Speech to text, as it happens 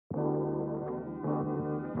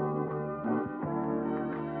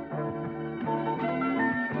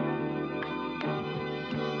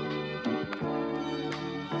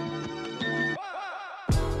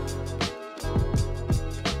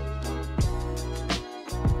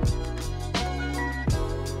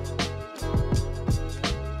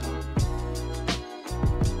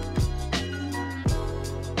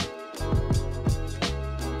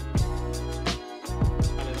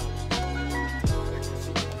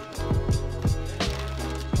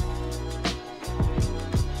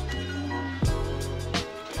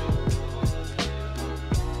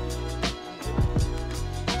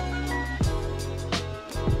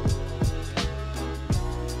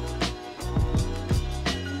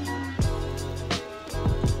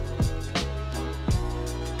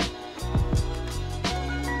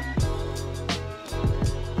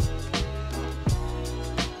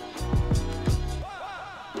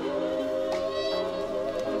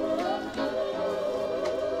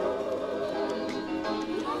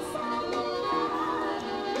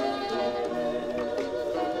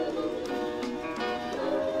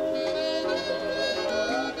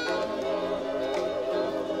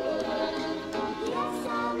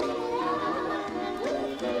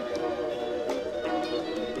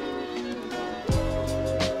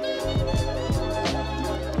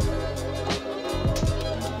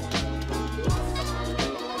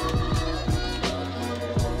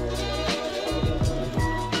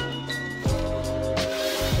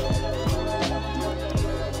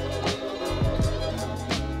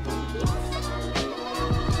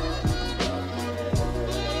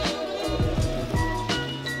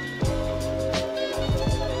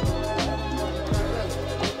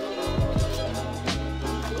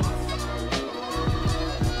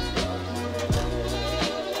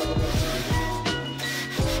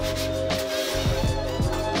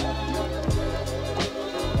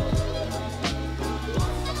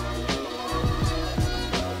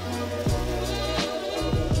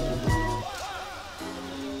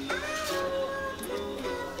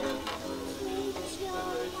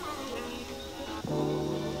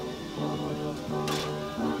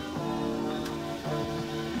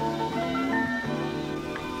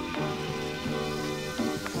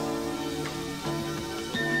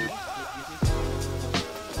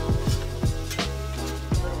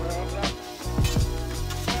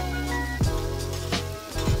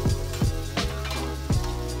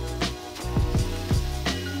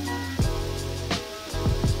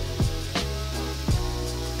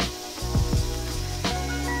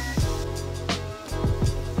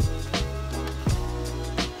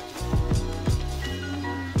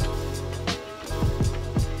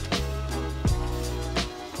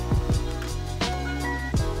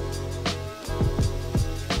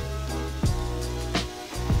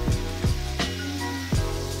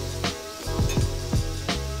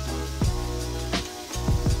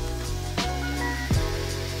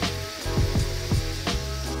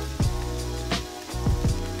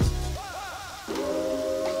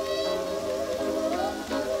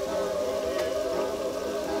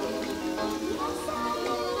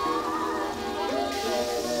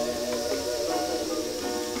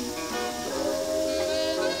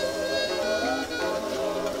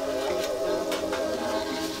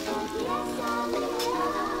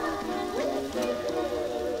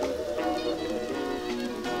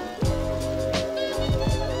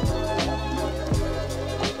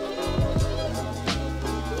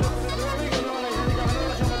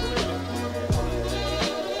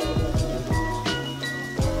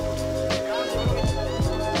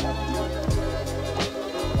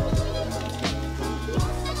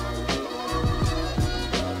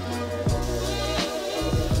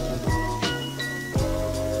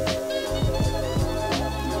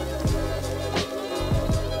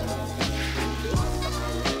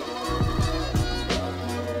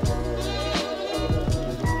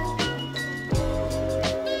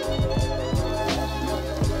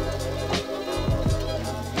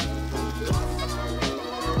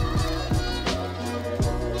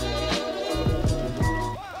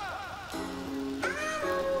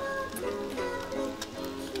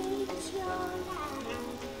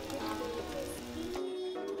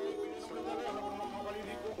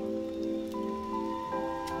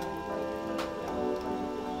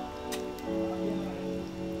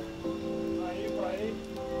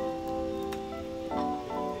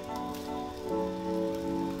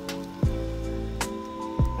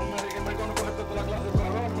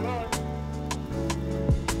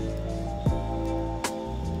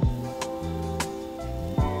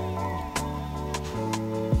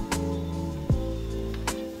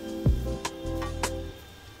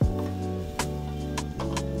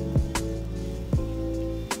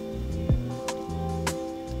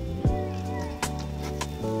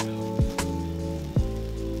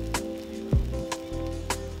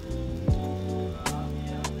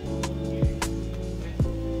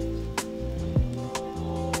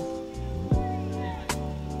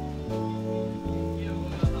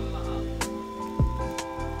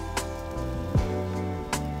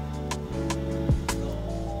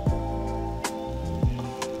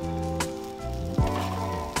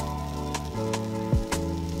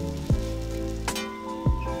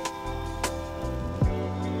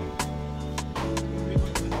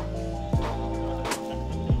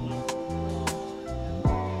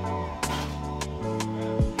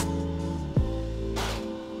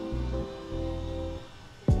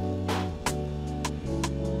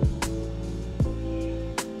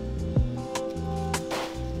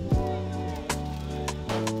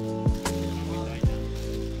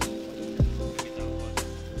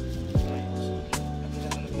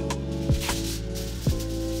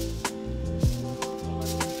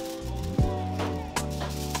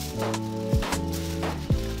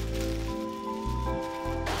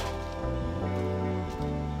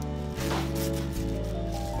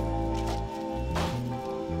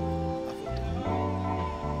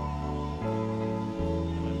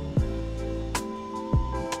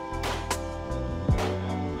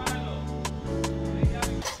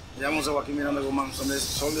conocen aquí Miranda Guzmán, son de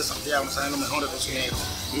Santiago, nos salen los mejores cocineros.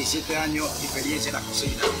 17 años de experiencia en la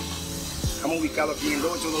cocina. Estamos ubicados aquí en el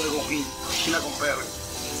 8 de Gojín, esquina con Perro.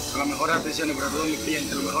 Con las mejores atenciones para todos mis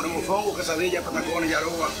clientes, los mejores mofongos, quesadillas, patacones,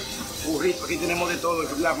 yaroba, burritos. Aquí tenemos de todo,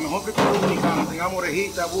 la mejor fritura dominicana. Tengamos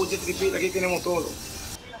orejitas, buche, tripita, aquí tenemos todo.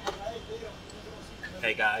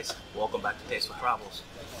 Hey guys, welcome back to Tasteful Travels.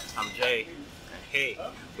 I'm Jay, and hey,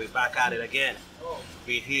 we're back at it again.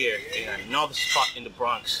 We're here in another spot in the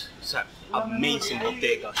Bronx. It's an amazing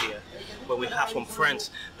bodega here, where we have some friends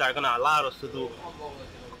that are gonna allow us to do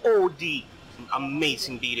OD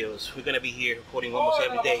amazing videos. We're gonna be here recording almost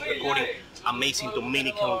every day, recording amazing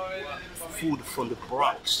Dominican food from the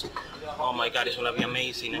Bronx. Oh my God, it's gonna be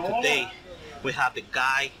amazing. And today we have the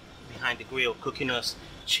guy behind the grill cooking us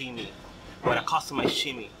Chimi, but a customized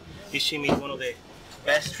Chimi. This Chimi is one of the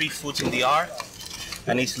best street foods in the art,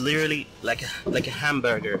 and it's literally like a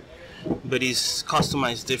hamburger, but it's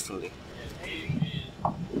customized differently.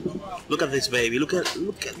 Look at this baby. Look at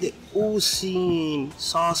the oozing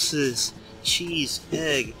sauces, cheese,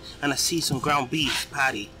 egg, and I see some ground beef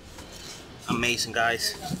patty. Amazing,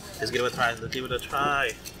 guys. Let's give it a try. Let's give it a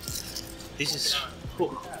try. This is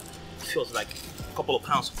feels like a couple of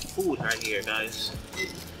pounds of food right here, guys.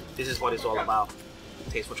 This is what it's all about.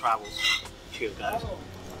 Tasteful Travels. Cheers, guys.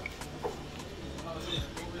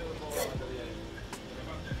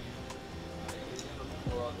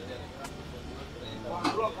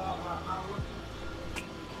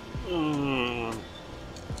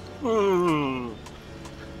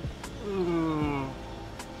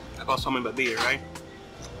 I got some in my beer, right?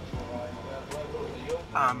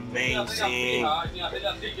 Amazing.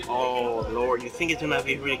 Oh Lord, you think it's gonna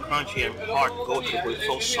be really crunchy and hard to go through, but it's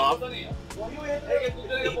so soft.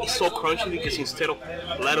 It's so crunchy because instead of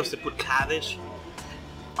lettuce they put cabbage,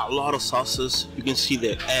 a lot of sauces. You can see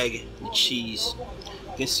the egg, the cheese,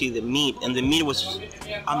 you can see the meat, and the meat was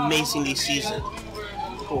amazingly seasoned.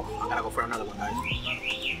 Oh, I gotta go for another one, guys.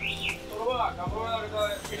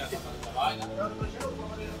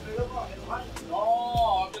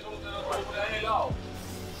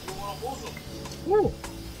 Woo.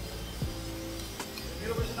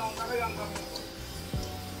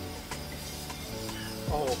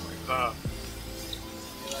 Oh my God.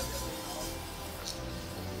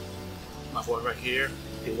 My boy right here,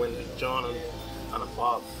 he went to John and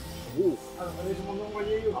above. Woo.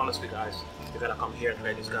 Honestly, guys, you gotta come here and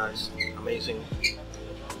try these guys. Amazing.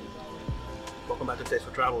 Welcome back to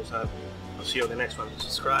Tasteful Travels. I'll see you on the next one.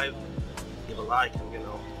 Subscribe, give a like, and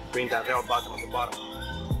bring that bell button on the bottom.